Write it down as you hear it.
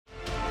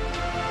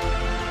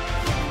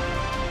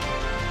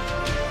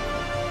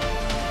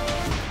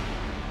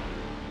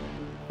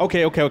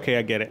Okay,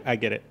 I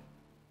get it.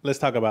 Let's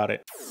talk about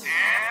it.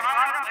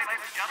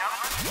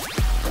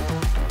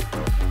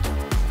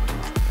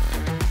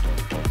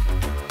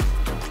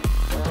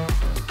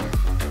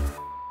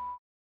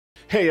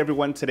 Hey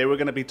everyone, today we're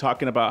going to be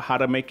talking about how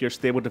to make your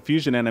Stable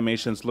Diffusion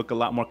animations look a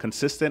lot more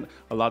consistent,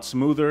 a lot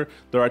smoother.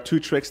 There are 2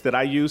 tricks that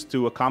I use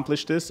to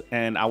accomplish this,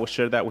 and I will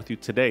share that with you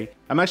today.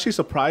 I'm actually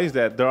surprised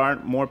that there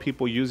aren't more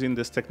people using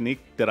this technique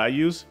that I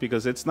use,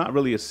 because it's not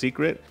really a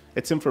secret.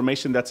 It's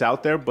information that's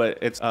out there, but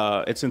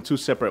it's in 2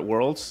 separate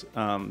worlds.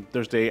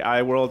 There's the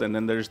AI world, and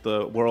then there's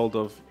the world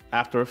of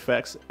After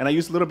Effects, and I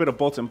use a little bit of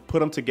both and put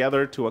them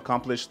together to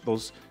accomplish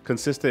those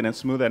consistent and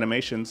smooth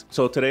animations.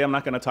 So today I'm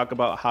not going to talk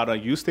about how to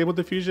use Stable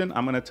Diffusion.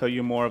 I'm going to tell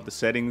you more of the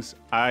settings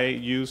I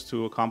use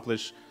to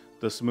accomplish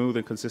the smooth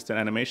and consistent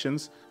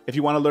animations. If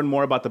you want to learn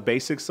more about the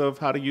basics of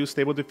how to use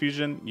Stable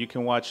Diffusion, you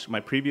can watch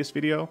my previous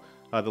video.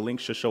 The link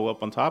should show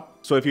up on top.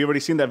 So if you've already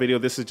seen that video,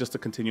 this is just a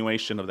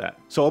continuation of that.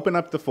 So open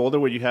up the folder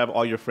where you have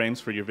all your frames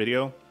for your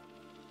video.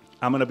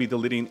 I'm going to be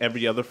deleting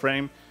every other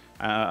frame.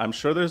 I'm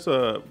sure there's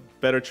a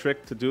better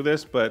trick to do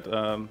this, but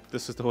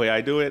this is the way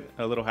I do it,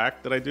 a little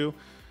hack that I do.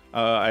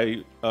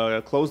 I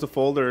close the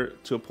folder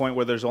to a point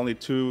where there's only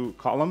 2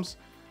 columns,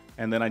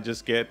 and then I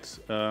just get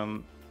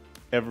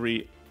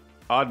every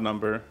odd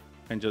number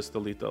and just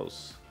delete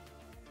those.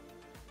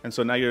 And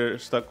so now you're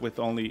stuck with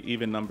only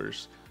even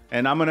numbers.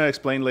 And I'm going to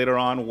explain later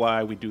on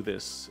why we do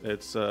this.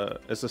 It's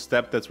a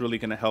step that's really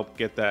going to help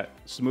get that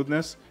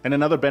smoothness. And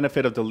another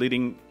benefit of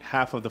deleting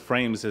half of the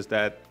frames is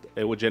that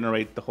it will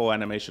generate the whole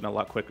animation a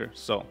lot quicker.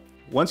 So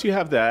once you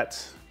have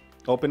that,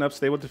 open up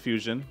Stable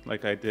Diffusion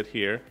like I did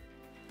here.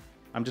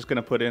 I'm just going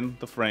to put in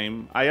the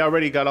frame. I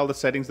already got all the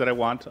settings that I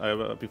want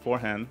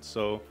beforehand,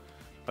 so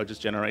I'll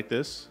just generate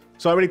this.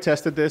 So I already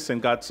tested this and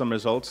got some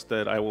results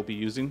that I will be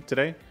using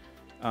today.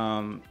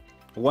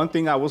 One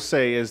thing I will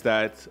say is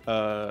that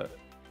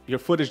your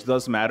footage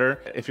does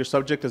matter. If your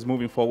subject is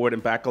moving forward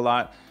and back a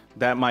lot,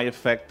 that might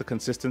affect the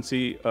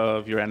consistency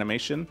of your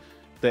animation.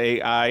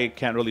 The AI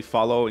can't really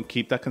follow and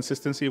keep that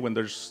consistency when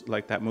there's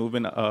like that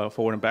movement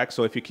forward and back.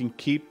 So if you can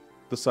keep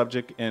the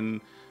subject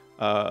in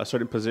a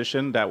certain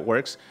position, that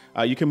works.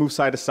 You can move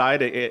side to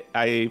side.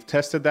 I've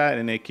tested that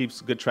and it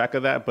keeps good track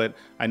of that, but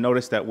I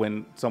noticed that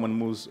when someone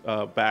moves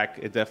back,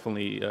 it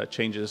definitely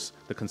changes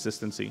the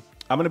consistency.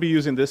 I'm going to be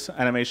using this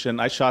animation.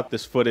 I shot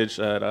this footage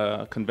at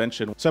a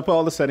convention. So I put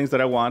all the settings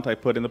that I want. I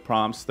put in the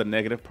prompts, the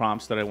negative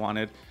prompts that I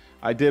wanted.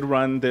 I did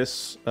run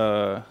this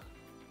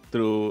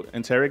through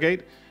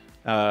Interrogate.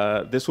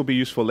 This will be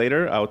useful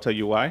later. I'll tell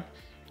you why.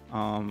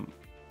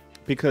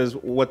 Because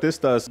what this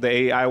does, the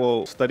AI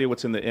will study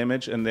what's in the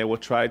image and they will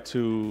try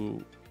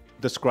to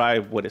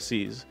describe what it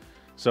sees.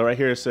 So right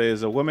here it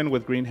says a woman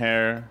with green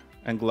hair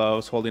and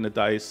gloves holding a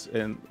dice,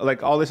 and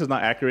like all this is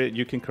not accurate.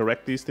 You can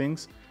correct these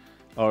things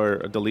or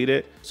delete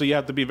it. So you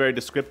have to be very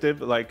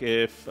descriptive. Like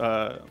if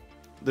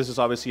this is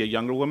obviously a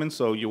younger woman,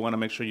 so you want to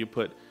make sure you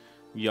put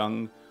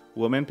young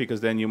woman,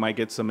 because then you might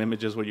get some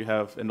images where you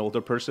have an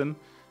older person.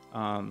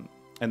 And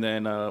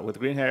then with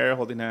green hair,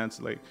 holding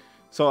hands, like,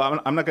 so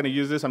I'm not going to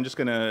use this. I'm just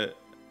going to,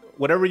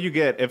 whatever you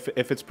get,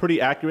 if it's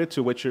pretty accurate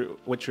to what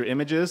your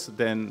image is,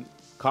 then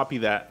copy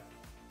that.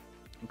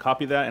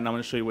 Copy that, and I'm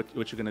going to show you what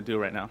you're going to do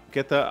right now.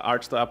 Get the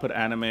art style, put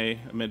anime,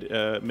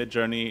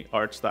 Midjourney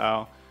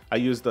Artstyle. I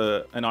used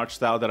an art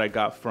style that I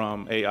got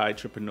from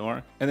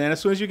Aitrepreneur. And then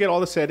as soon as you get all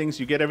the settings,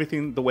 you get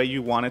everything the way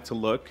you want it to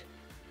look,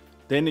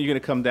 then you're going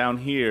to come down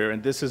here,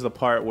 and this is the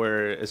part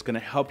where it's going to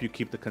help you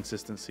keep the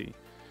consistency.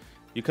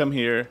 You come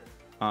here,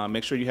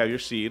 make sure you have your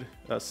seed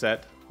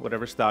set,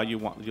 whatever style you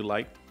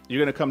like. You're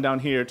going to come down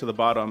here to the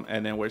bottom,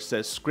 and then where it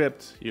says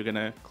script, you're going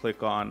to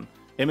click on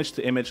image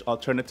to image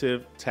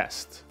alternative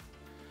test.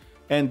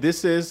 And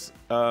this is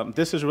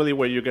really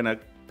where you're going to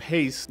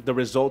paste the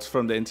results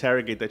from the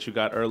interrogate that you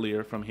got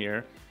earlier from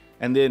here.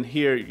 And then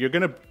here, you're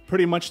going to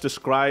pretty much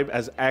describe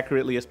as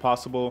accurately as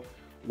possible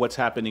what's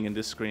happening in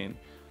this screen.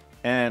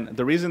 And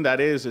the reason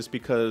that is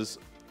because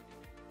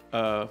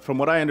from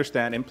what I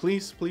understand, and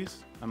please,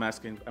 I'm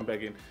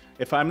begging,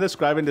 if I'm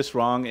describing this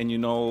wrong and you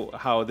know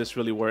how this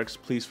really works,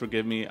 please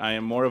forgive me. I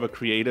am more of a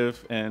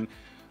creative, and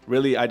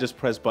really I just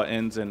press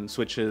buttons and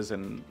switches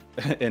and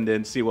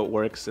then see what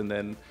works. And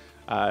then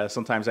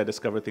sometimes I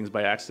discover things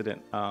by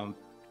accident,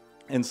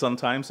 and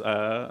sometimes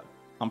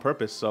on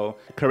purpose. So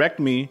correct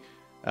me,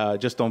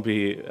 just don't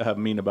be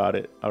mean about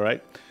it, all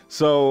right?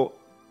 So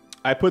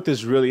I put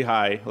this really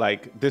high.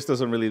 Like, this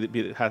doesn't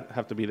really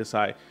have to be this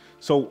high.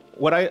 So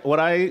what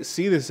I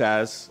see this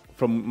as,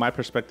 from my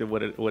perspective,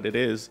 what it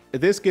is,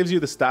 this gives you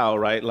the style,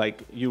 right?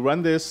 Like, you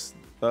run this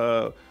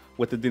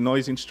with the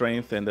denoising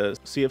strength and the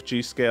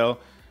CFG scale,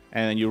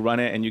 and you run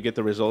it and you get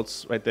the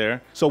results right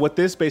there. So what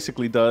this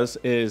basically does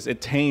is it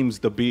tames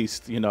the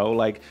beast, you know,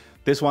 like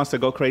this wants to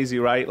go crazy,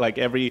 right? Like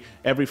every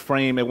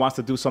frame, it wants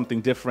to do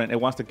something different. It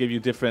wants to give you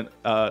different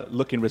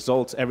looking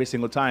results every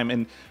single time.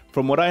 And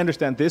from what I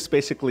understand, this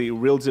basically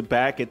reels it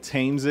back, it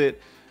tames it,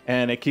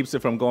 and it keeps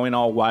it from going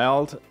all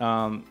wild.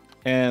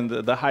 And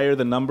the higher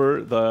the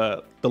number,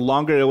 the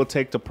longer it will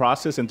take to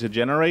process and to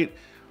generate,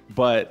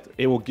 but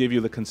it will give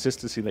you the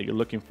consistency that you're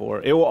looking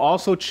for. It will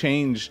also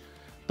change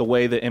the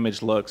way the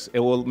image looks. It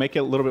will make it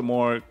a little bit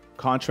more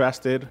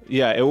contrasted.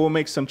 Yeah, it will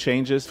make some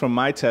changes. From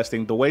my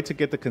testing, the way to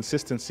get the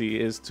consistency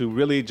is to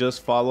really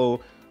just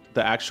follow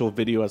the actual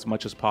video as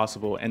much as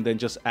possible, and then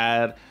just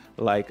add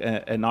like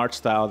an art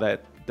style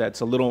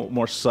that's a little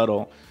more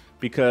subtle.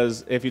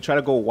 Because if you try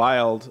to go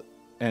wild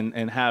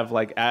and have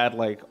like add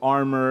like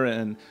armor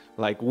and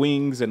like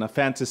wings in a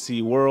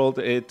fantasy world,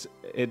 it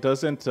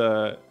doesn't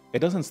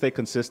stay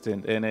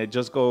consistent, and it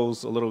just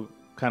goes a little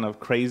kind of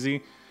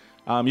crazy.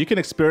 You can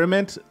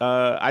experiment.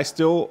 I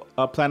still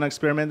plan on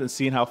experimenting and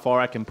seeing how far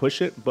I can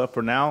push it. But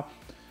for now,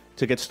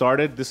 to get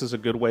started, this is a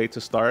good way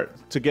to start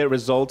to get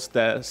results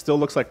that still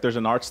looks like there's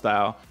an art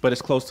style, but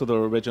it's close to the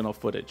original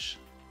footage.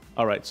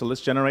 All right, so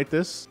let's generate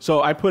this.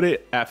 So I put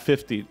it at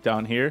 50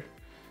 down here.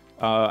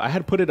 I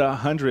had put it at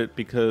 100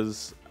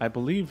 because I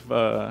believe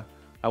I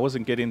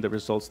wasn't getting the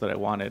results that I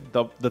wanted.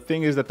 The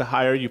thing is that the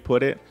higher you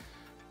put it,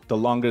 the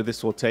longer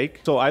this will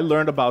take. So I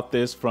learned about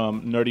this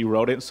from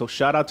NerdyRodent. So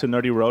shout out to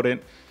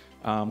NerdyRodent.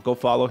 Go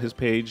follow his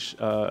page.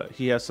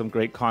 He has some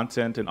great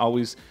content and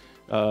always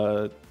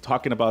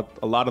talking about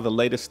a lot of the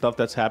latest stuff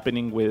that's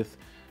happening with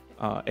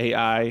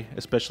AI,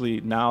 especially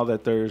now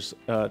that there's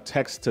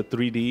text to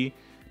 3D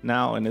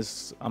now, and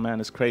it's, oh man,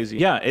 it's crazy.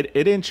 Yeah, it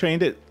didn't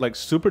change it like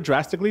super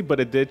drastically, but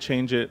it did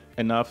change it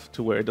enough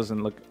to where it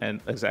doesn't look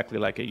exactly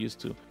like it used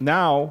to.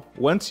 Now,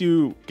 once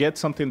you get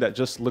something that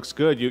just looks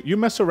good, you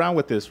mess around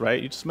with this,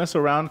 right? You just mess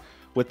around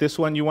with this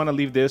one. You want to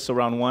leave this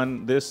around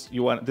 1. This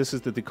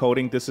is the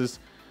decoding. This is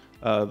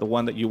the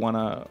one that you want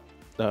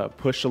to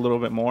push a little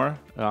bit more.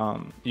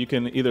 You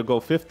can either go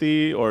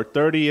 50 or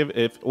 30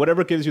 if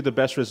whatever gives you the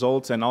best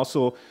results. And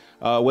also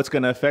what's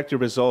going to affect your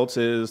results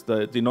is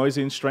the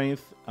denoising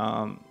strength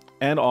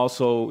and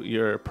also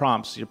your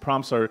prompts. Your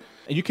prompts are,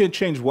 you can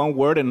change one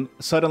word and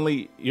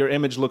suddenly your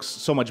image looks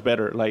so much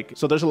better. Like,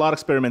 so there's a lot of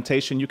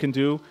experimentation you can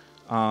do.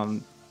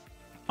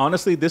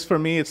 Honestly, this for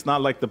me, it's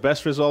not like the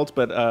best results,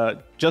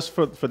 but just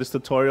for this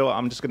tutorial,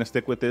 I'm just going to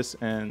stick with this,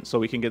 and so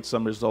we can get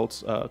some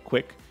results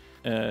quick.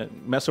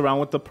 Mess around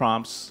with the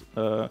prompts.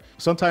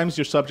 Sometimes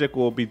your subject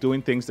will be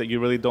doing things that you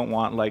really don't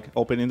want, like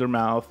opening their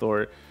mouth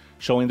or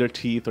showing their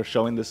teeth or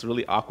showing this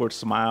really awkward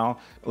smile.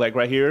 Like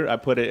right here, I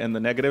put it in the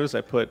negatives. I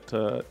put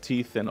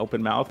teeth and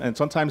open mouth. And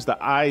sometimes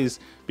the eyes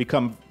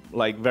become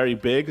like very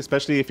big,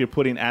 especially if you're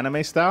putting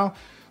anime style.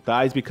 The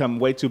eyes become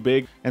way too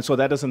big. And so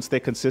that doesn't stay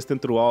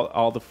consistent through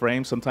all the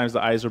frames. Sometimes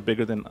the eyes are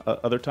bigger than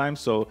other times.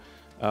 So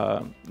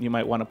you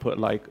might want to put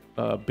like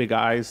big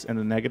eyes in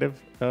the negative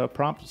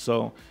prompt.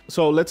 So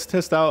let's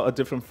test out a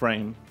different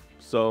frame.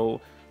 So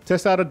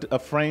test out a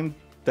frame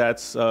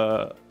that's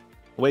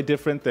way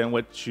different than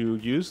what you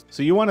used.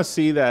 So you want to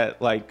see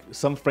that like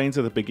some frames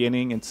at the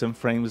beginning and some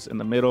frames in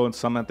the middle and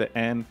some at the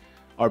end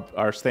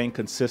are staying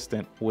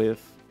consistent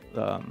with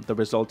the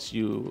results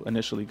you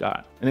initially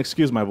got. And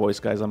excuse my voice,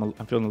 guys, I'm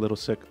feeling a little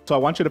sick. So I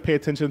want you to pay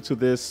attention to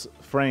this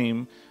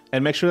frame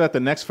and make sure that the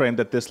next frame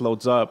that this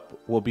loads up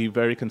will be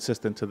very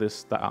consistent to this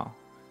style.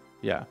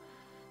 Yeah.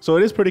 So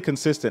it is pretty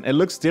consistent. It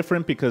looks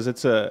different because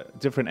it's a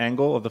different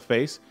angle of the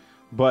face,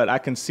 but I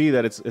can see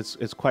that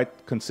it's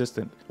quite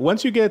consistent.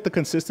 Once you get the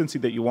consistency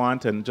that you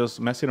want and just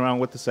messing around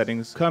with the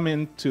settings, come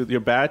into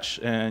your batch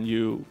and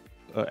you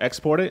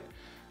export it.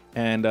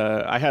 And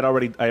I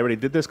already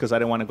did this because I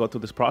didn't want to go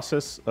through this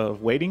process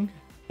of waiting.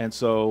 And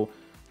so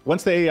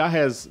once the AI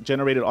has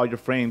generated all your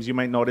frames, you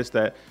might notice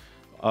that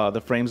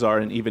the frames are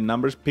in even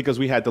numbers because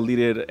we had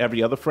deleted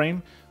every other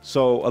frame.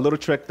 So a little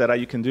trick that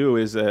you can do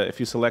is if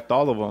you select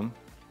all of them,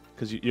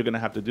 because you're going to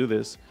have to do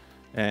this,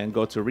 and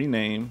go to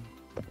rename,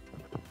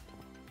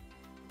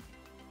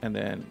 and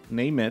then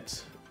name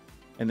it,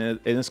 and then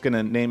it's going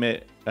to name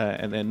it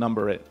and then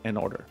number it in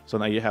order. So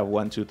now you have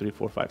 1, 2, 3,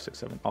 4, 5, 6,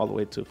 7, all the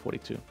way to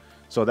 42.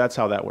 So that's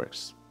how that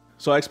works.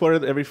 So I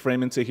exported every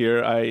frame into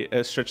here.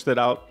 I stretched it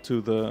out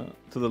to the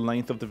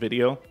length of the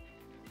video.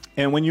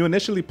 And when you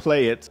initially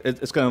play it,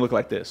 it's going to look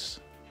like this.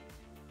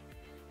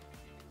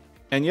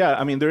 And yeah,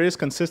 I mean, there is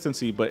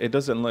consistency, but it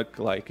doesn't look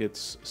like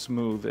it's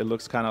smooth. It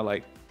looks kind of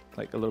like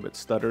a little bit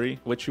stuttery.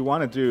 What you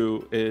want to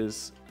do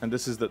is, and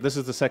this is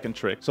the second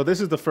trick. So this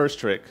is the first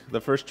trick.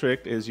 The first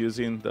trick is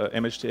using the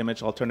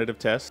image-to-image alternative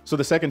test. So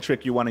the second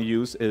trick you want to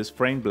use is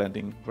frame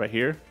blending right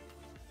here.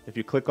 If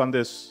you click on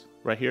this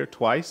right here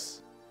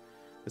twice,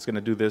 it's going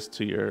to do this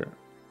to your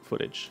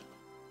footage.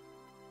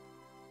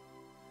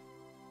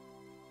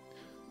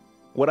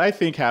 What I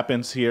think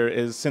happens here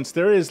is, since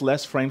there is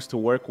less frames to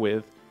work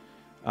with,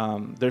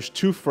 there's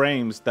 2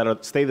 frames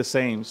that stay the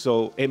same,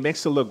 so it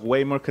makes it look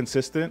way more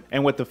consistent.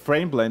 And with the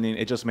frame blending,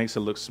 it just makes it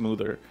look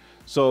smoother.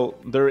 So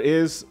there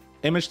is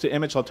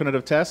image-to-image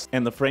alternative test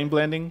and the frame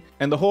blending.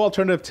 And the whole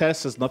alternative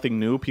test is nothing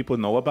new. People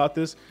know about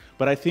this.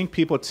 But I think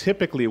people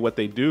typically, what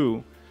they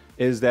do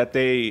is that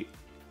they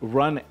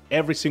run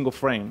every single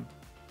frame.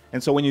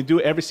 And so when you do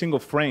every single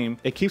frame,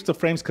 it keeps the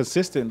frames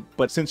consistent.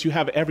 But since you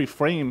have every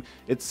frame,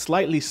 it's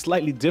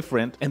slightly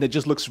different, and it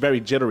just looks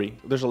very jittery.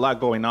 There's a lot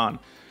going on.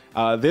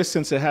 This,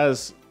 since it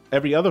has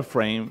every other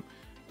frame,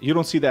 you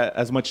don't see that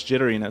as much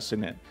jitteriness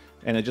in it.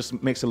 and it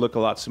just makes it look a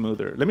lot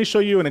smoother. Let me show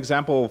you an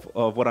example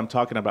of what I'm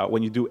talking about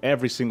when you do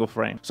every single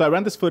frame. So I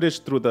ran this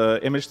footage through the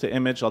image to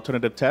image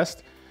alternative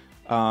test,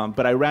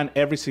 but I ran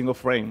every single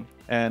frame.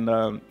 And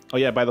oh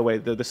yeah, by the way,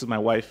 this is my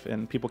wife,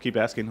 and people keep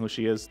asking who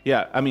she is.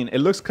 Yeah, I mean, it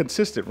looks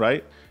consistent,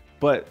 right?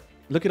 But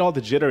look at all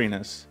the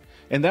jitteriness.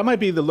 And that might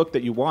be the look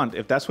that you want.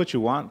 If that's what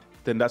you want,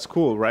 then that's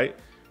cool, right?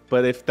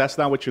 But if that's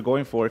not what you're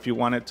going for, if you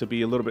want it to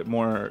be a little bit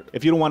more,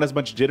 if you don't want as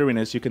much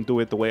jitteriness, you can do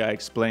it the way I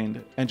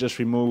explained and just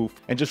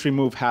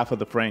remove half of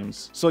the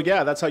frames. So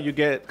yeah, that's how you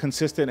get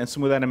consistent and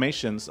smooth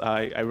animations.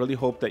 I really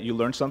hope that you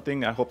learned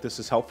something. I hope this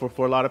is helpful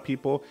for a lot of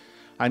people.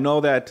 I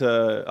know that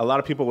a lot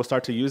of people will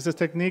start to use this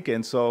technique,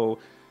 and so,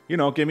 you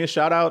know, give me a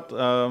shout out,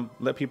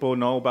 let people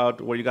know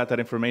about where you got that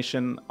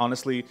information.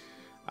 Honestly,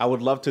 I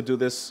would love to do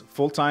this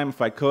full time if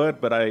I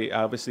could, but I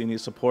obviously need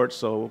support.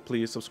 So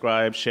please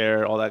subscribe,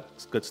 share, all that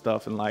good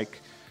stuff, and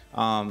like,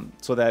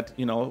 so that,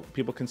 you know,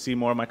 people can see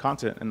more of my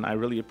content. And I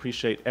really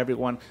appreciate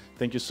everyone.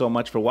 Thank you so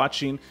much for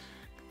watching.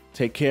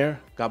 Take care.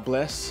 God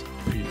bless.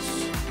 Peace.